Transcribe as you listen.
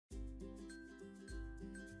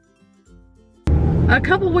A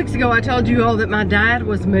couple weeks ago, I told you all that my dad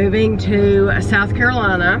was moving to South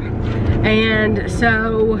Carolina, and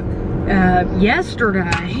so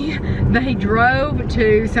yesterday they drove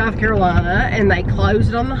to South Carolina and they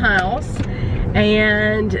closed on the house,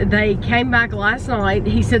 and they came back last night.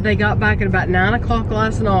 He said they got back at about 9 o'clock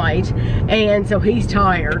last night, and so he's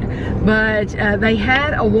tired, but they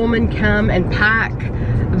had a woman come and pack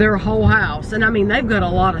their whole house. And I mean, they've got a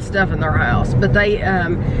lot of stuff in their house, but they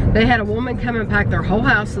had a woman come and pack their whole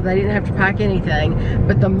house, so they didn't have to pack anything.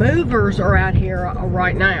 But the movers are out here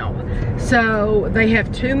right now, so they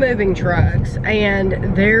have 2 moving trucks,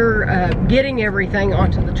 and they're getting everything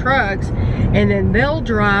onto the trucks, and then they'll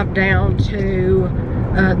drive down to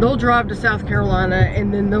South Carolina,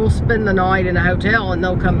 and then they'll spend the night in a hotel and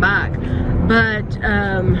they'll come back. But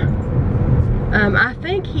I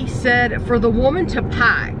think he said for the woman to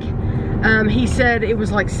pack, he said it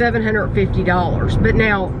was like $750, but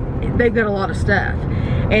now they've got a lot of stuff.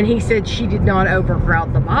 And he said she did not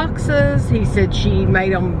overcrowd the boxes. He said she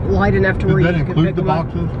made them light enough to where you could pick them up.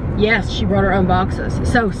 Boxes? Yes, she brought her own boxes.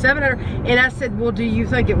 So $700, and I said, well, do you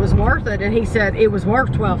think it was worth it? And he said it was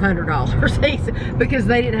worth $1,200. He said, because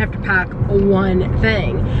they didn't have to pack one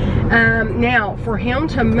thing. Now, for him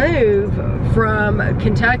to move from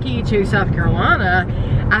Kentucky to South Carolina,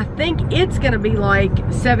 I think it's gonna be like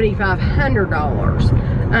 $7,500.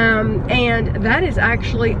 And that is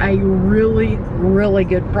actually a really, really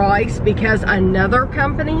good price, because another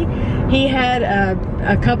company, he had a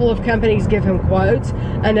couple of companies give him quotes.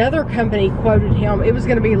 Another company quoted him, it was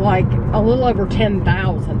going to be like a little over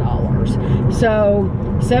 $10,000. So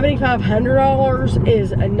 $7,500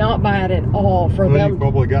 is not bad at all for them. You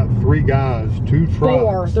probably got 3 guys, 2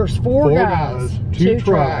 trucks. There's four guys, 2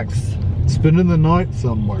 trucks. Spending the night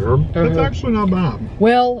somewhere. That's actually not bad.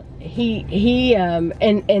 Well,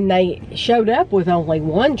 and they showed up with only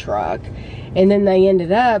 1 truck, and then they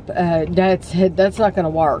ended up that's not going to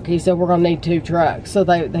work. He said we're going to need 2 trucks, so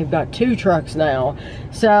they've got 2 trucks now.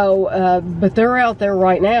 So but they're out there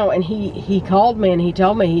right now, and he called me and he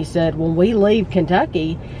told me, he said when we leave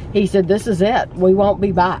Kentucky, he said this is it, we won't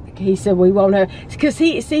be back. He said we won't have, because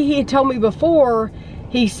he had told me before,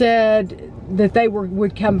 he said that they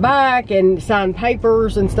would come back and sign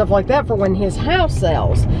papers and stuff like that for when his house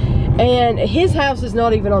sells. And his house is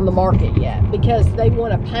not even on the market yet, because they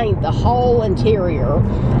want to paint the whole interior,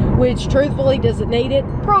 which truthfully, does it need it?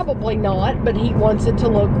 Probably not, but he wants it to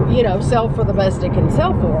look, you know, sell for the best it can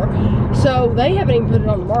sell for. So they haven't even put it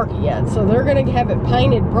on the market yet. So they're going to have it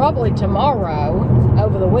painted probably tomorrow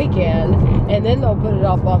over the weekend, and then they'll put it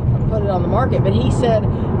on the market. But he said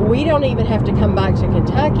we don't even have to come back to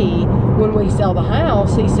Kentucky when we sell the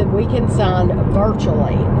house. He said we can sign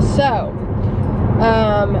virtually. So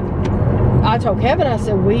I told Kevin, I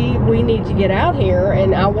said, we need to get out here,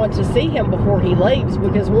 and I want to see him before he leaves,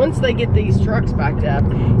 because once they get these trucks backed up,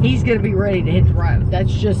 he's going to be ready to hit the road.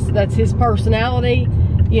 That's his personality.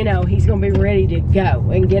 You know, he's going to be ready to go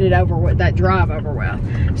and get it over with, that drive over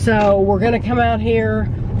with. So we're going to come out here,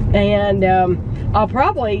 and I'll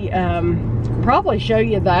probably show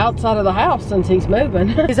you the outside of the house since he's moving.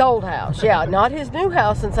 His old house, yeah, not his new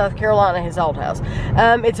house in South Carolina, his old house.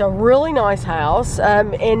 It's a really nice house,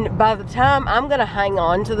 and by the time I'm gonna hang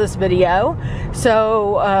on to this video,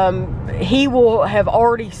 so he will have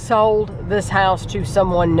already sold this house to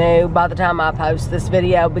someone new by the time I post this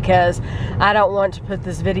video, because I don't want to put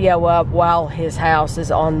this video up while his house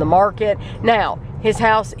is on the market. Now, his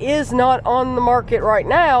house is not on the market right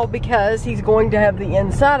now because he's going to have the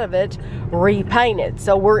inside of it repainted.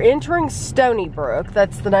 So we're entering Stony Brook.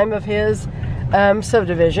 That's the name of his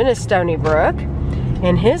subdivision, is Stony Brook.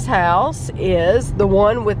 And his house is the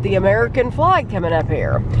one with the American flag coming up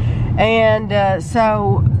here. And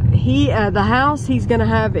so the house he's gonna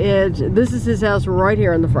have is, this is his house right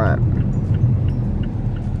here in the front.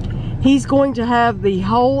 He's going to have the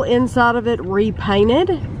whole inside of it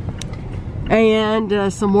repainted,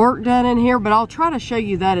 and some work done in here, but I'll try to show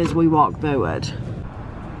you that as we walk through it.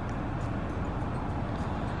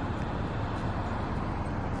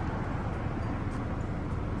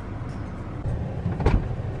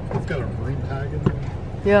 It's got a ring tag in there.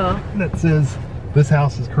 Yeah. That says, this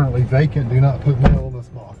house is currently vacant, do not put mail in this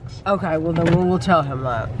box. Okay, well then we'll tell him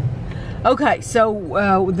that. Okay,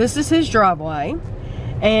 so this is his driveway.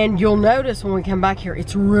 And you'll notice when we come back here,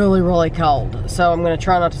 it's really, really cold. So I'm gonna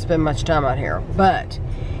try not to spend much time out here. But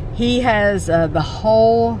he has the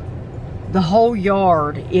whole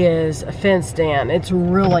yard is fenced in. It's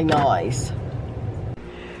really nice.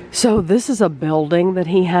 So this is a building that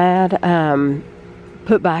he had.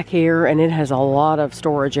 put back here, and it has a lot of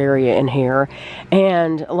storage area in here.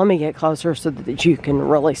 And let me get closer so that you can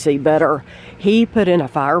really see better. He put in a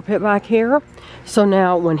fire pit back here. So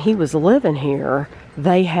now when he was living here,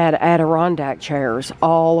 they had Adirondack chairs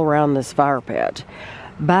all around this fire pit.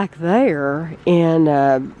 Back there in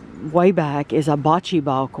way back is a bocce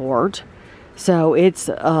ball court. So it's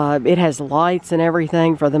it has lights and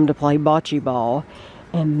everything for them to play bocce ball.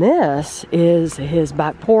 And this is his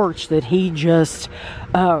back porch that he just,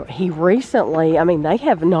 he recently, I mean, they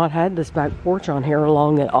have not had this back porch on here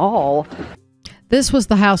long at all. This was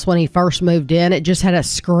the house when he first moved in. It just had a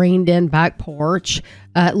screened in back porch.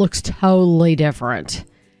 It looks totally different.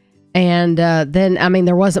 And then, I mean,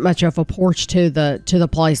 there wasn't much of a porch to the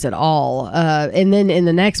place at all. And then in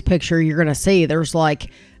the next picture, you're going to see there's like,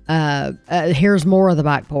 here's more of the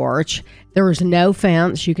back porch. There was no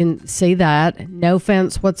fence. You can see that. No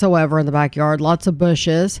fence whatsoever in the backyard. Lots of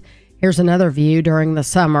bushes. Here's another view during the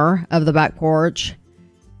summer of the back porch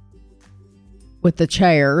with the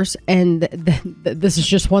chairs. And this is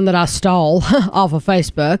just one that I stole off of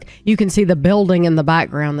Facebook. You can see the building in the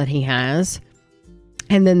background that he has.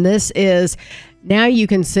 And then this is, now you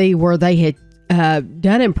can see where they had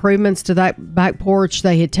done improvements to that back porch.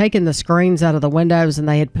 They had taken the screens out of the windows and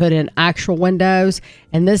they had put in actual windows.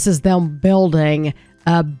 And this is them building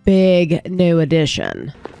a big new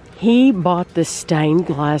addition. He bought this stained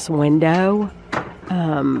glass window.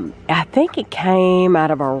 I think it came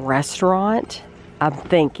out of a restaurant, I'm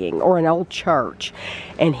thinking, or an old church.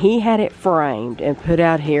 And he had it framed and put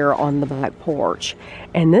out here on the back porch.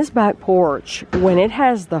 And this back porch, when it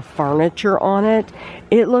has the furniture on it,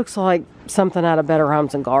 it looks like something out of Better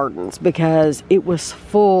Homes and Gardens, because it was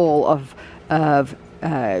full of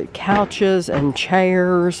couches and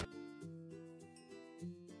chairs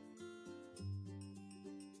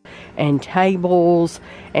and tables,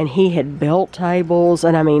 and he had built tables,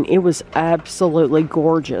 and I mean, it was absolutely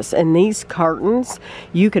gorgeous. And these curtains,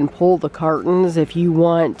 you can pull the curtains if you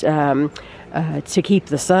want to keep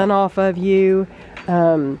the sun off of you.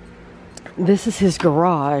 This is his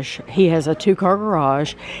garage. He has a 2-car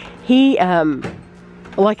garage. He,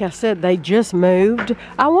 like I said, they just moved.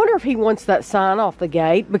 I wonder if he wants that sign off the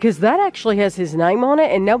gate, because that actually has his name on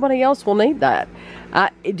it and nobody else will need that.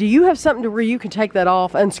 Do you have something to where you can take that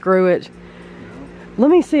off, unscrew it? Let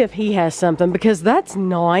me see if he has something, because that's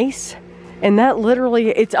nice. And that literally,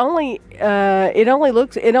 it only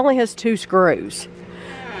has 2 screws.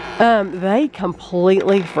 They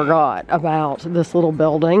completely forgot about this little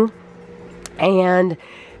building. And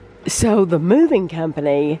so the moving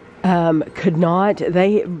company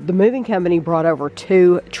the moving company brought over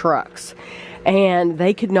 2 trucks, and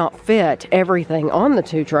they could not fit everything on the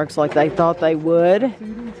 2 trucks like they thought they would.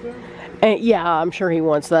 And yeah, I'm sure he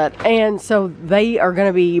wants that. And so they are going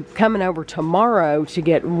to be coming over tomorrow to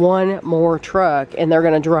get 1 more truck, and they're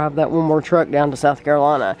going to drive that 1 more truck down to South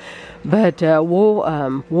Carolina. But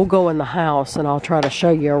we'll go in the house and I'll try to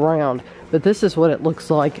show you around. But this is what it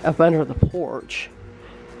looks like up under the porch.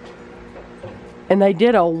 And they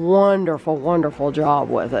did a wonderful, wonderful job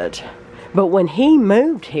with it. But when he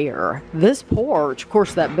moved here, this porch, of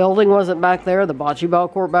course, that building wasn't back there. The bocce ball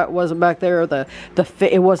court wasn't back there.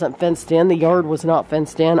 It wasn't fenced in. The yard was not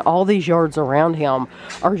fenced in. All these yards around him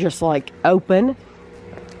are just like open.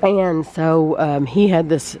 And so he had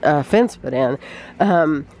this fence put in.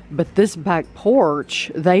 But this back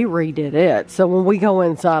porch, they redid it. So when we go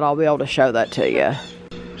inside, I'll be able to show that to you.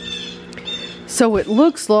 So it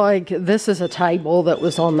looks like this is a table that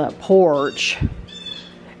was on that porch.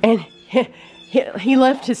 And he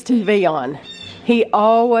left his TV on. He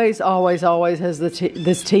always has this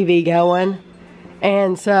TV going.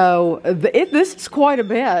 And so this is quite a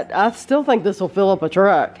bit. I still think this will fill up a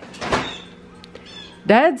truck.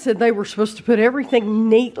 Dad said they were supposed to put everything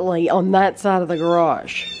neatly on that side of the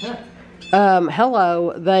garage.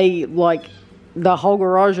 Hello, the whole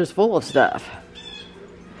garage is full of stuff.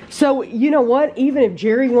 So, you know what? Even if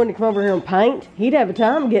Jerry wanted to come over here and paint, he'd have a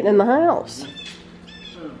time getting in the house.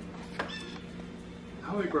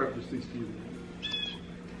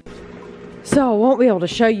 So I won't be able to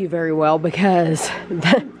show you very well because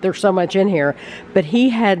there's so much in here. But he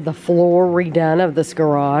had the floor redone of this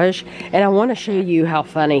garage. And I want to show you how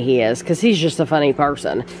funny he is, because he's just a funny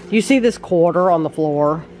person. You see this quarter on the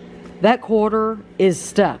floor? That quarter is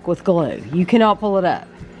stuck with glue. You cannot pull it up.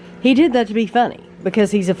 He did that to be funny,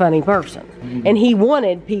 because he's a funny person. And he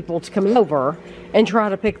wanted people to come over and try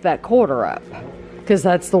to pick that quarter up, because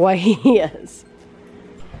that's the way he is.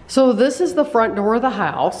 So this is the front door of the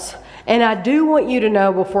house. And I do want you to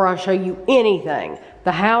know, before I show you anything,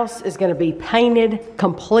 the house is going to be painted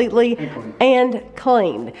completely and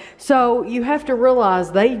cleaned. So you have to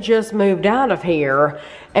realize they just moved out of here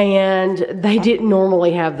and they didn't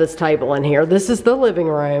normally have this table in here. This is the living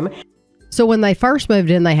room. So when they first moved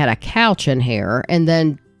in, they had a couch in here, and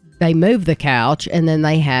then they moved the couch, and then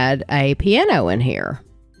they had a piano in here.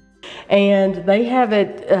 And they have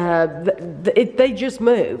it, they just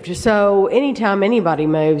moved. So anytime anybody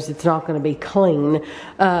moves, it's not going to be clean.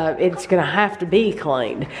 It's going to have to be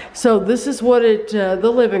cleaned. So this is what the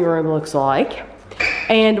living room looks like.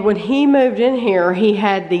 And when he moved in here, he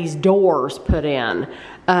had these doors put in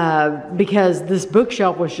because this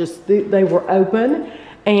bookshelf was just, they were open.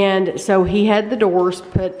 And so he had the doors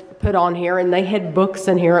put on here, and they had books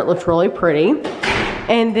in here. It looked really pretty.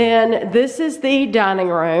 And then this is the dining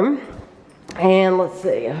room. And let's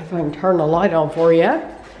see if I can turn the light on for you.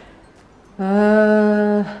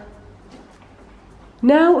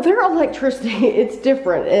 No, their electricity, it's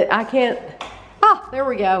different. I can't, there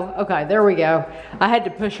we go. Okay, there we go. I had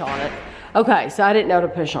to push on it. Okay, so I didn't know to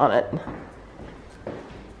push on it.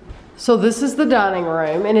 So this is the dining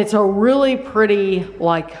room, and it's a really pretty,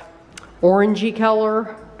 like, orangey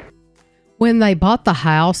color. When they bought the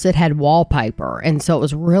house, it had wallpaper, and so it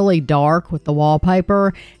was really dark with the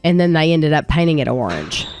wallpaper, and then they ended up painting it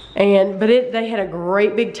orange. But they had a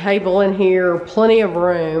great big table in here, plenty of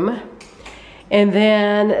room. And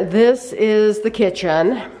then this is the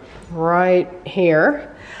kitchen right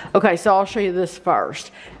here. Okay, so I'll show you this first.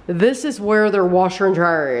 This is where their washer and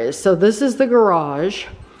dryer is. So this is the garage.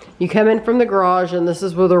 You come in from the garage, and this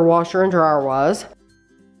is where their washer and dryer was.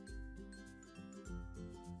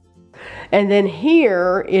 And then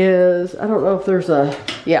here is, I don't know if there's a,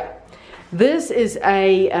 yeah. This is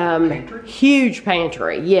a huge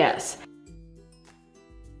pantry, yes.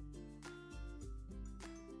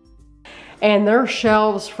 And there's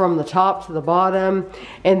shelves from the top to the bottom.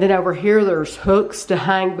 And then over here, there's hooks to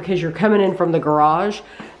hang because you're coming in from the garage.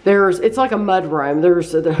 It's like a mud room.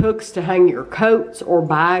 There's the hooks to hang your coats or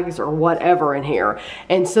bags or whatever in here.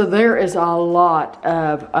 And so there is a lot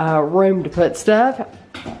of room to put stuff.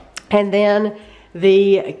 And then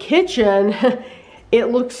the kitchen, it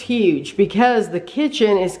looks huge because the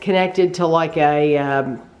kitchen is connected to like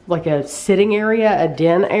a sitting area, a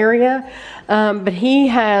den area. But he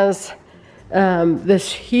has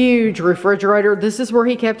this huge refrigerator. This is where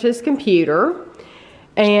he kept his computer.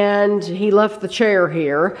 And he left the chair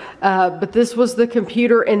here. But this was the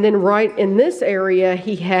computer. And then right in this area,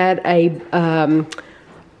 he had a,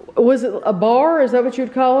 was it a bar? Is that what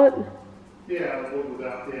you'd call it? Yeah,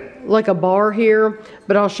 without that. Like a bar here,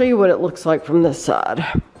 but I'll show you what it looks like from this side.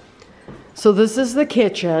 So this is the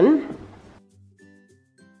kitchen.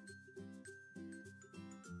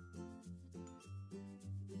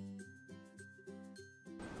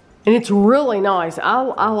 And it's really nice. I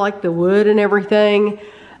like the wood and everything.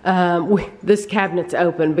 This cabinet's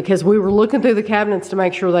open because we were looking through the cabinets to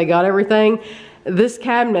make sure they got everything. This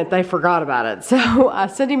cabinet, they forgot about it. So I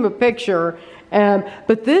sent him a picture.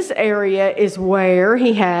 But this area is where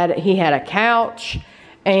he had a couch,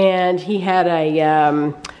 and he had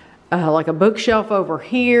a like a bookshelf over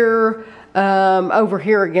here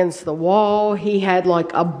against the wall. He had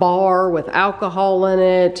like a bar with alcohol in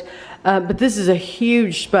it. But this is a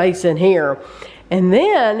huge space in here. And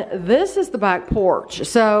then this is the back porch.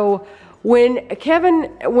 So when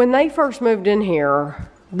they first moved in here,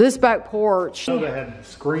 this back porch. So they had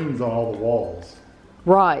screens on all the walls.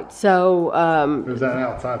 Right, so it was an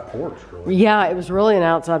outside porch, really. Yeah, it was really an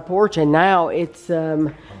outside porch, and now it's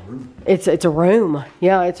a room.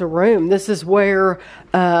 Yeah, it's a room. This is where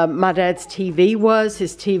my dad's TV was.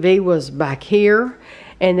 His TV was back here,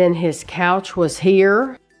 and then his couch was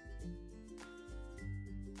here.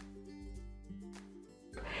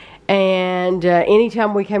 And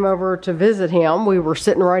anytime we came over to visit him, we were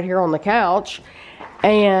sitting right here on the couch,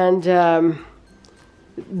 and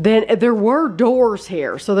then there were doors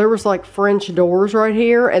here. So there was like French doors right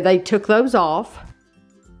here, and they took those off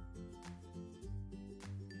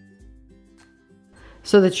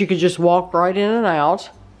so that you could just walk right in and out.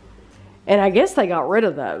 And I guess they got rid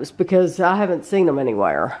of those because I haven't seen them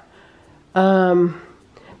anywhere.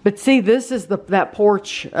 But see, this is that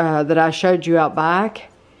porch that I showed you out back.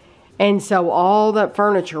 And so all that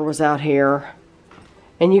furniture was out here.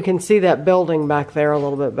 And you can see that building back there a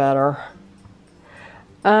little bit better.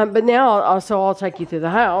 But now, I'll take you through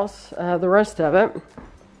the house, the rest of it.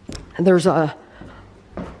 There's a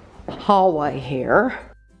hallway here.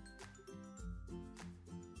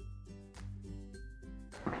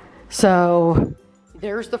 So,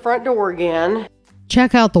 there's the front door again.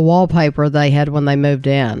 Check out the wallpaper they had when they moved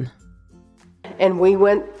in. and we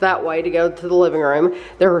went that way to go to the living room.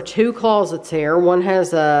 There are 2 closets here. One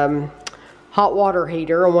has a hot water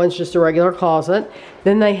heater and one's just a regular closet.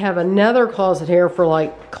 Then they have another closet here for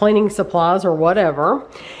like cleaning supplies or whatever.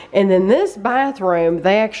 And then this bathroom,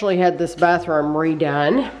 they actually had this bathroom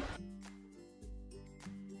redone.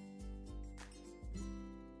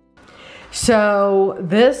 So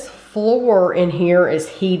this floor in here is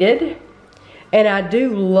heated, and I do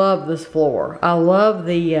love this floor. I love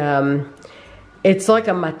the, it's like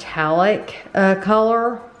a metallic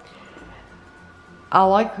color. I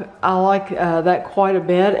like that quite a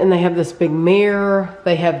bit. And they have this big mirror.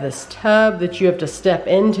 They have this tub that you have to step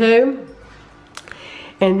into.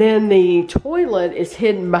 And then the toilet is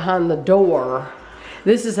hidden behind the door.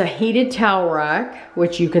 This is a heated towel rack,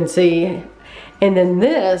 which you can see. And then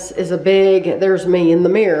this is a big, there's me in the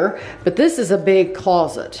mirror, but this is a big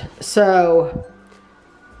closet. So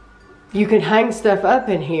you can hang stuff up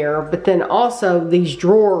in here, but then also these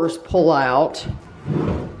drawers pull out.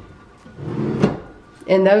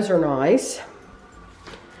 And those are nice.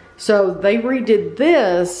 So they redid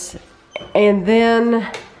this, and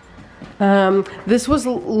then this was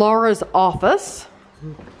Laura's office.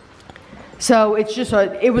 So it's just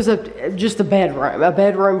just a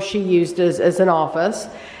bedroom she used as an office,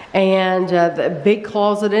 and the big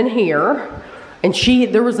closet in here, and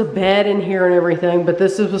there was a bed in here and everything, but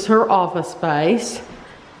this was her office space.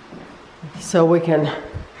 So we can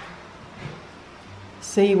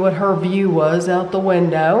see what her view was out the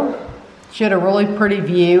window. She had a really pretty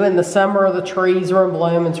view. In the summer, the trees are in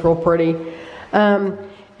bloom. It's real pretty. And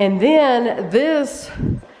then this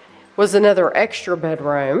was another extra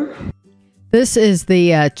bedroom. This is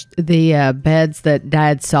the beds that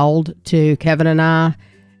Dad sold to Kevin and I.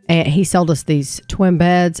 And he sold us these twin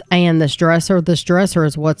beds and this dresser. This dresser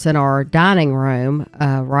is what's in our dining room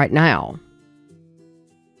right now.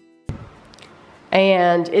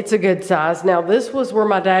 And it's a good size. Now this was where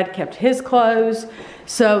my dad kept his clothes.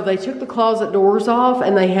 So they took the closet doors off,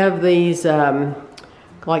 and they have these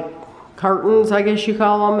like curtains, I guess you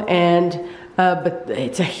call them. And but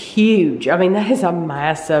it's a huge, I mean, that is a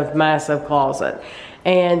massive, massive closet.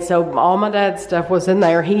 And so all my dad's stuff was in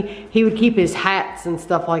there. He would keep his hats and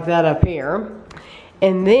stuff like that up here.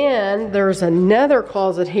 And then there's another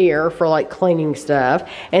closet here for like cleaning stuff.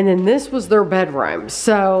 And then this was their bedroom.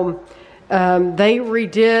 So they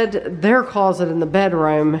redid their closet in the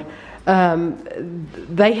bedroom.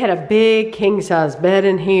 They had a big king-size bed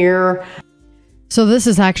in here. So this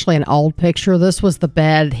is actually an old picture. This was the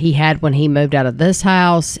bed he had when he moved out of this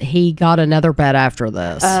house. He got another bed after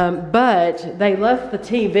this. But they left the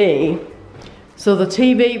TV. So the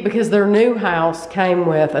TV, because their new house came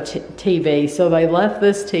with a TV, so they left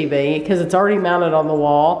this TV because it's already mounted on the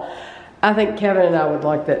wall. I think Kevin and I would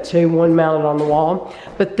like that too, one mounted on the wall.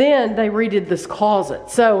 But then they redid this closet.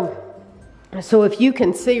 So if you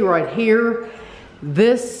can see right here,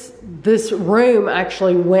 this room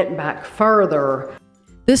actually went back further.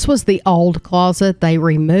 This was the old closet. They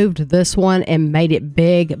removed this one and made it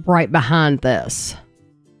big right behind this.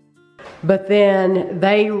 But then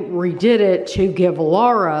they redid it to give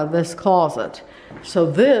Laura this closet. So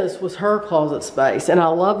this was her closet space. And I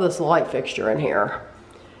love this light fixture in here.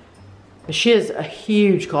 She has a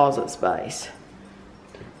huge closet space.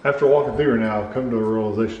 After walking through her now, I've come to a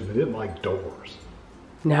realization they didn't like doors.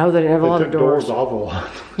 No, they didn't have a lot of doors. Doors off a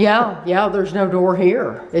lot. Yeah, there's no door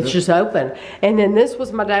here. It's just open. And then this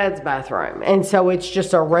was my dad's bathroom. And so it's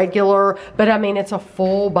just a regular, but I mean, it's a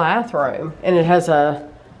full bathroom. And it has a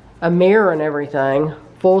mirror and everything.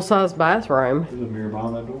 Full-size bathroom. There's a mirror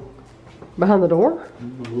behind that door. Behind the door? A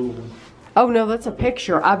little one. Oh no, that's a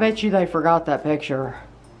picture. I bet you they forgot that picture.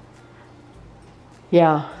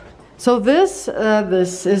 Yeah. So this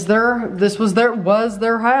was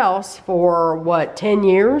their house for what, 10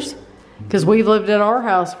 years? Because we lived in our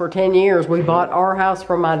house for 10 years. We bought our house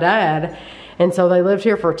from my dad, and so they lived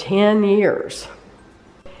here for 10 years.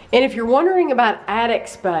 And if you're wondering about attic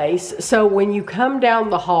space, so when you come down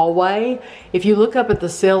the hallway, if you look up at the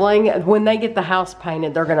ceiling, when they get the house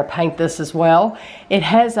painted, they're going to paint this as well. It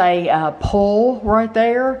has a pull right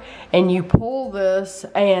there, and you pull this,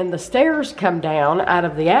 and the stairs come down out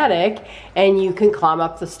of the attic, and you can climb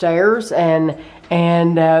up the stairs and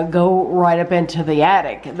go right up into the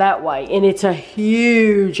attic that way. And it's a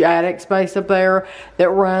huge attic space up there that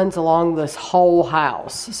runs along this whole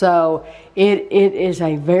house. So it is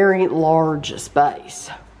a very large space.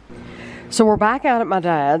 So we're back out at my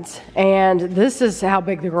dad's, and this is how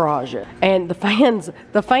big the garage is. And the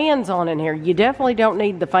fan's on in here. You definitely don't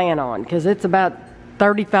need the fan on because it's about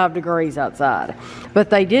 35 degrees outside. But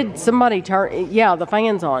they did, somebody turn, yeah, the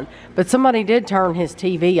fan's on. But somebody did turn his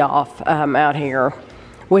TV off out here,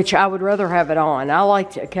 which I would rather have it on. I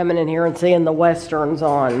liked coming in here and seeing the westerns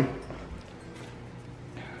on.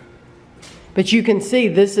 But you can see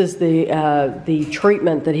this is the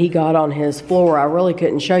treatment that he got on his floor. I really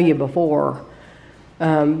couldn't show you before,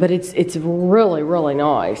 but it's really, really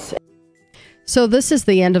nice. So this is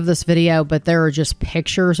the end of this video, but there are just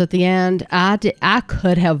pictures at the end. I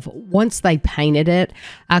could have, once they painted it,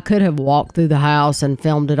 I could have walked through the house and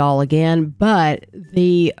filmed it all again, but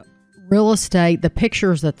the real estate, the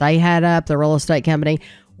pictures that they had up, the real estate company,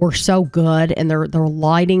 were so good, and their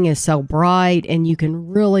lighting is so bright, and you can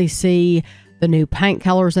really see the new paint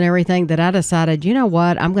colors and everything, that I decided, you know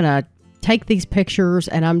what, I'm going to take these pictures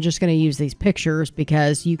and I'm just going to use these pictures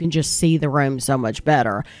because you can just see the room so much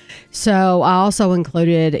better. So I also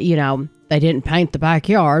included, you know, they didn't paint the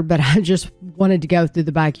backyard, but I just wanted to go through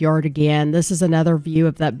the backyard again. This is another view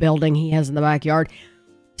of that building he has in the backyard.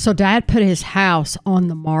 So Dad put his house on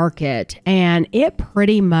the market and it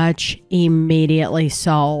pretty much immediately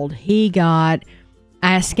sold. He got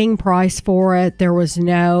asking price for it. There was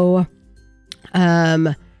no,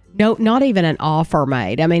 not even an offer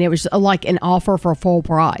made. I mean, it was like an offer for full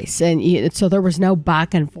price. And so there was no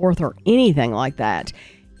back and forth or anything like that.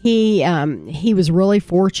 He was really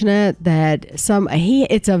fortunate that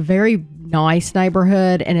it's a very nice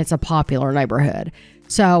neighborhood and it's a popular neighborhood.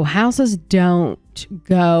 So houses don't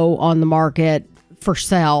go on the market for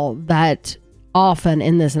sale that often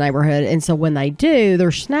in this neighborhood. And so when they do,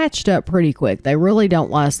 they're snatched up pretty quick. They really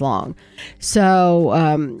don't last long.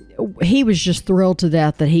 So he was just thrilled to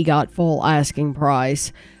death that he got full asking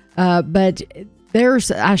price. But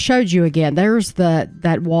I showed you again, there's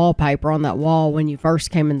that wallpaper on that wall when you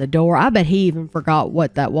first came in the door. I bet he even forgot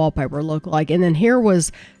what that wallpaper looked like. And then here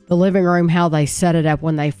was the living room, how they set it up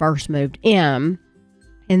when they first moved in.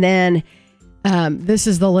 And then this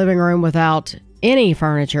is the living room without any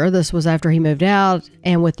furniture. This was after he moved out,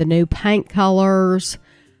 and with the new paint colors.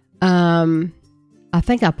 I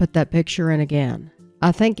think I put that picture in again.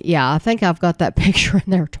 I think I've got that picture in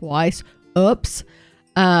there twice. Oops.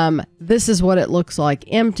 This is what it looks like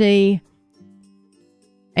empty.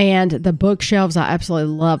 And the bookshelves, I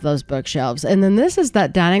absolutely love those bookshelves. And then this is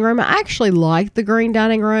that dining room. I actually like the green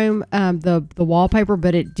dining room, the wallpaper,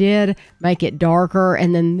 but it did make it darker.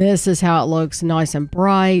 And then this is how it looks, nice and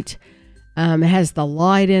bright. It has the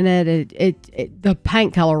light in it. The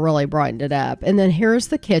paint color really brightened it up. And then here's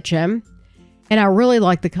the kitchen. And I really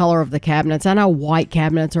like the color of the cabinets. I know white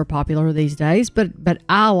cabinets are popular these days, but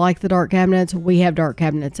I like the dark cabinets. We have dark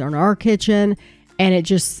cabinets in our kitchen. And it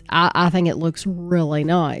just, I think it looks really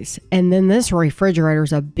nice. And then this refrigerator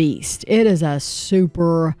is a beast. It is a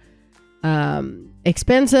super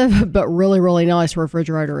expensive, but really, really nice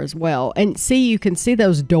refrigerator as well. And see, you can see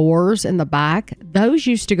those doors in the back. Those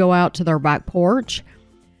used to go out to their back porch.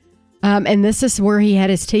 And this is where he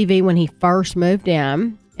had his TV when he first moved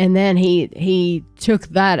in. And then he took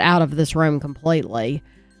that out of this room completely.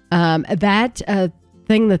 That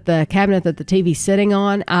thing that the cabinet that the TV's sitting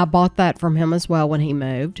on, I bought that from him as well when he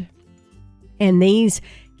moved. And these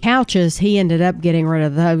couches, he ended up getting rid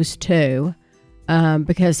of those too,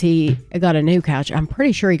 because he got a new couch. I'm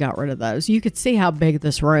pretty sure he got rid of those. You could see how big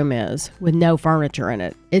this room is with no furniture in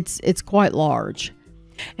it. It's quite large.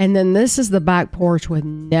 And then this is the back porch with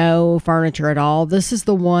no furniture at all. This is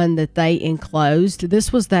the one that they enclosed.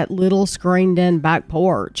 This was that little screened in back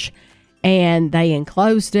porch. And they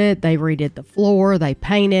enclosed it. They redid the floor. They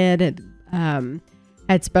painted it.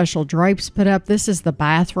 Had special drapes put up. This is the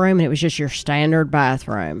bathroom, and it was just your standard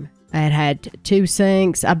bathroom. It had 2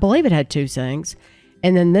 sinks. I believe it had 2 sinks.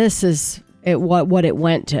 And then this is what it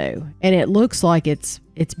went to. And it looks like it's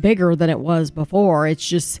bigger than it was before. It's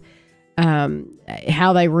just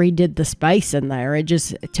how they redid the space in there. It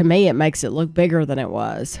just, to me, it makes it look bigger than it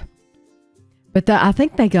was. But I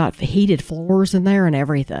think they got heated floors in there and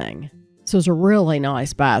everything. So it's a really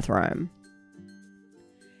nice bathroom.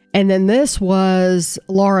 And then this was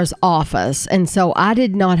Laura's office. And so I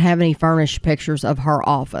did not have any furnished pictures of her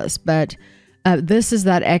office. But this is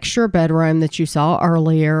that extra bedroom that you saw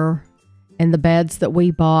earlier. And the beds that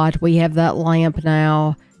we bought. We have that lamp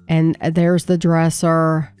now. And there's the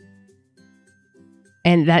dresser.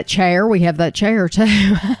 And that chair. We have that chair too.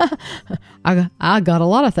 I got a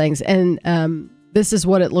lot of things. And this is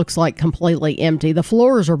what it looks like completely empty. The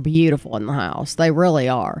floors are beautiful in the house. They really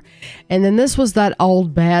are. And then this was that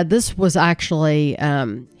old bed. This was actually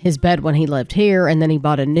his bed when he lived here. And then he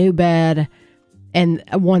bought a new bed. And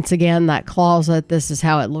once again, that closet, this is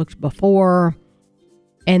how it looked before.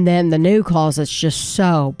 And then the new closet's just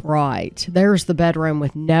so bright. There's the bedroom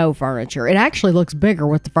with no furniture. It actually looks bigger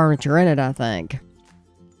with the furniture in it, I think.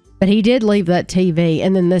 But he did leave that TV.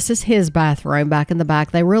 And then this is his bathroom back in the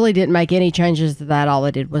back. They really didn't make any changes to that. All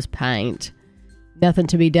they did was paint. Nothing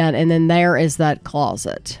to be done. And then there is that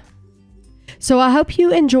closet. So I hope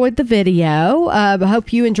you enjoyed the video. I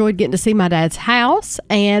hope you enjoyed getting to see my dad's house.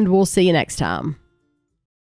 And we'll see you next time.